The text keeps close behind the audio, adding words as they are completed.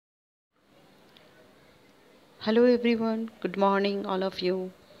Hello everyone, good morning all of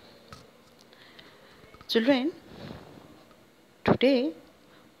you. Children, today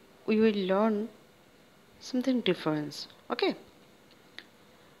we will learn something different. Okay?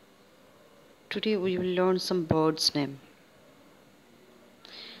 Today we will learn some birds name.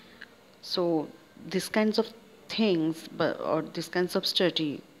 So these kinds of things or these kinds of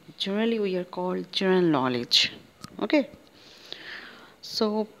study generally we are called general knowledge. Okay?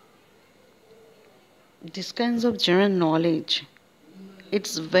 So these kinds of general knowledge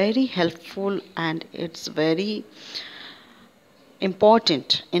it's very helpful and it's very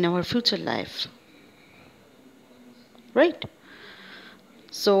important in our future life. Right?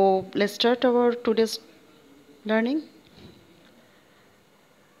 So let's start our today's learning.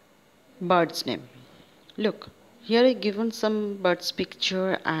 Bird's name. Look, here I given some bird's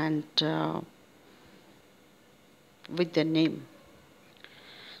picture and with the name.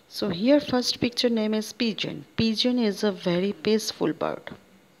 So here first picture name is pigeon. Pigeon is a very peaceful bird.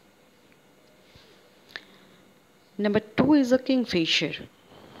 Number 2 is a kingfisher.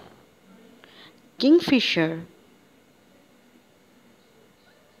 Kingfisher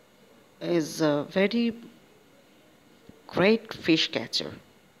is a very great fish catcher.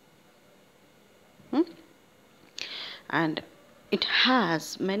 Hmm? And it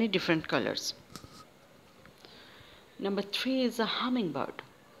has many different colors. Number 3 is a hummingbird.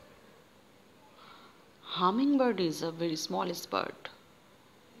 Hummingbird is a very smallest bird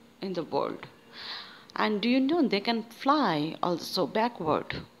in the world. And do you know they can fly also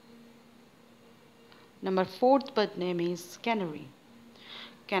backward? Number 4th bird name is canary.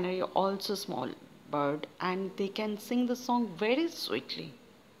 Canary also small bird and they can sing the song very sweetly.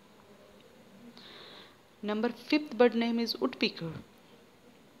 Number 5th bird name is woodpecker.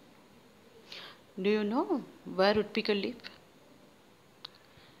 Do you know where woodpecker live?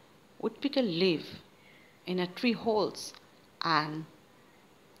 Woodpecker live in a tree holes and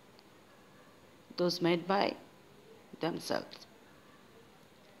those made by themselves.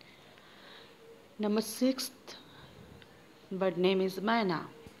 Number 6th bird name is myna.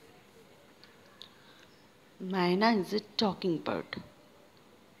 Myna is a talking bird.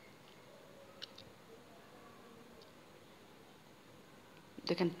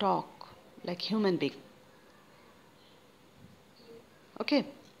 They can talk like human being. Okay.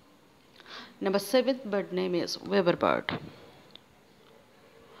 Number 7th bird name is weaver bird.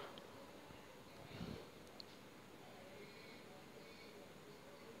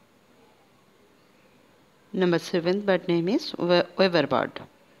 Number 7th bird name is weaver bird.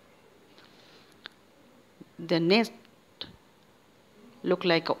 The nest look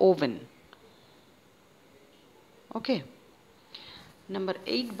like an oven. Okay. Number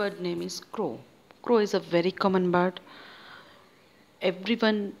 8 bird name is crow. Crow is a very common bird.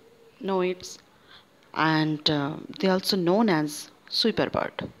 Everyone know it, and they also known as sweeper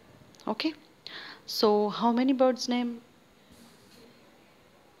bird. Okay. So how many birds name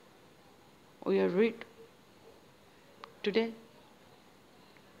we are read today?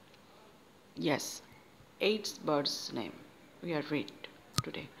 Yes, 8 birds name we are read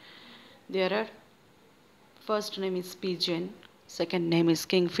today. There are first name is pigeon, second name is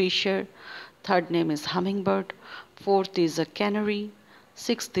kingfisher, third name is hummingbird, fourth is a canary,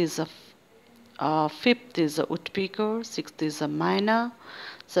 sixth is a fifth is a woodpecker, sixth is a myna,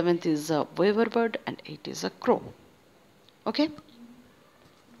 seventh is a weaver bird, and eighth is a crow. Okay.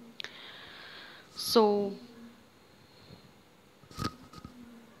 So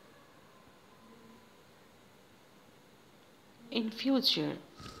in future,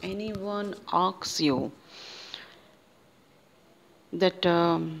 anyone asks you that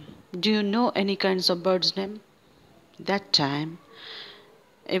do you know any kinds of birds name? That time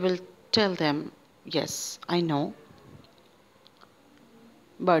I will tell them yes, I know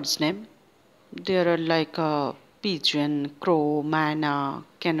birds name. There are like pigeon, crow, myna,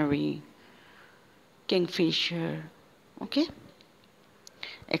 canary, kingfisher, okay,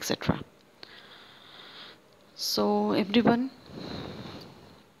 etc. So everyone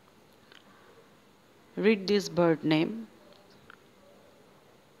read this bird name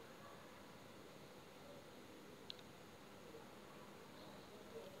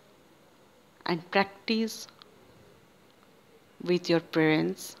and practice with your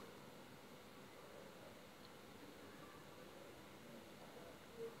parents.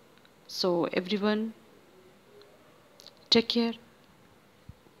 So everyone take care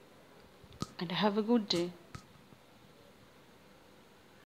and have a good day.